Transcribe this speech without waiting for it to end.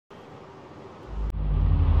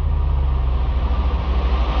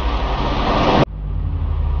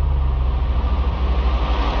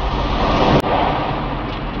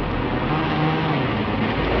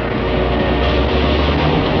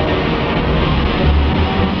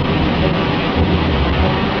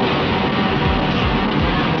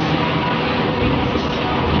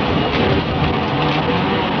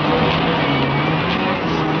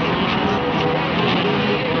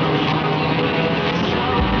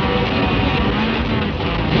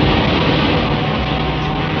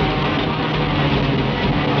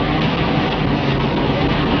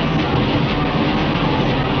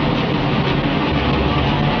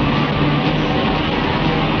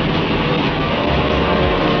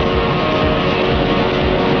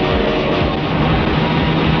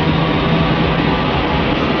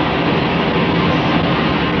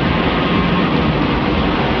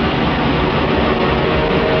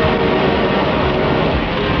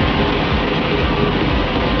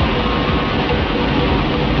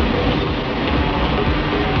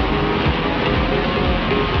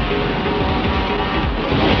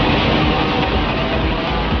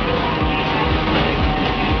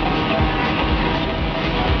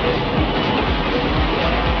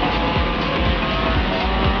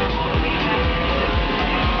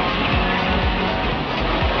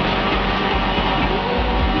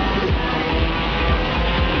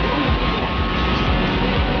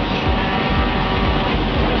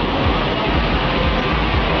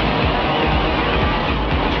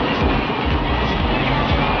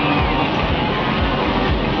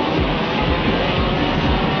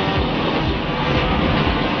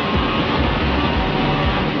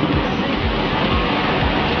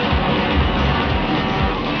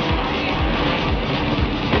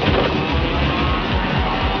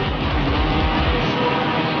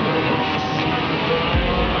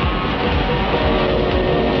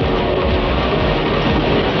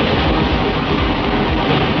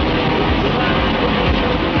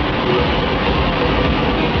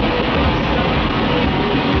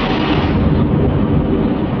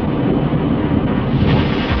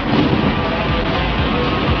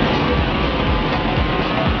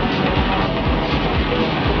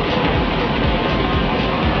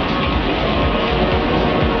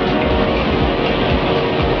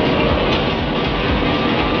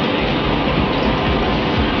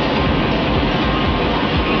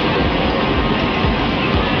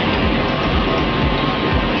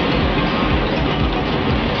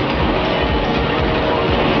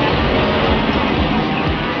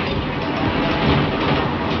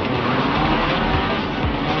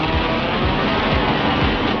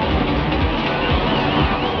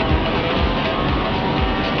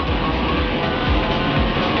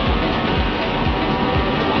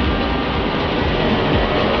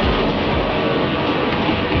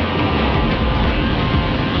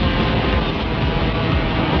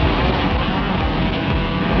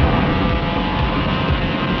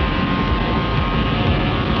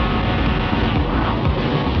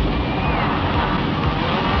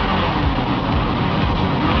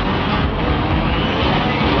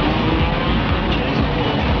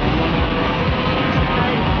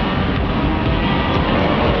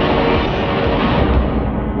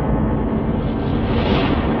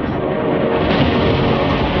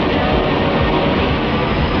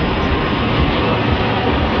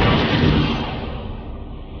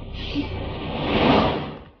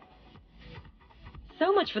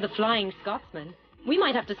much for the Flying Scotsman. We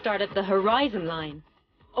might have to start at the Horizon line.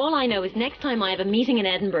 All I know is next time I have a meeting in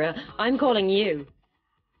Edinburgh, I'm calling you.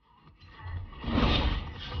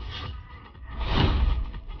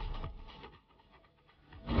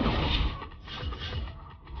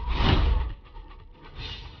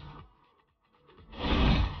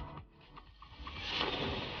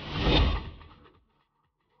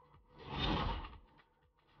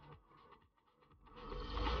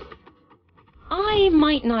 I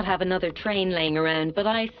might not have another train laying around, but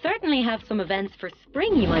I certainly have some events for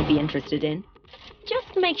spring you might be interested in.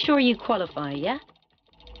 Just make sure you qualify, yeah?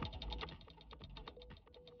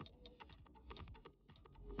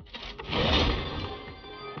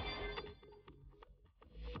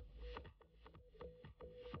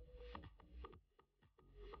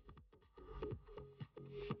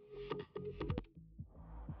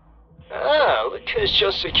 Ah, look who's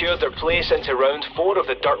just secured their place into round 4 of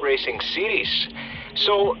the Dirt Racing Series.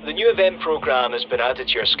 So, the new event programme has been added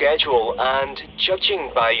to your schedule, and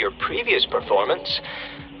judging by your previous performance,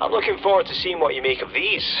 I'm looking forward to seeing what you make of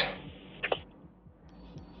these.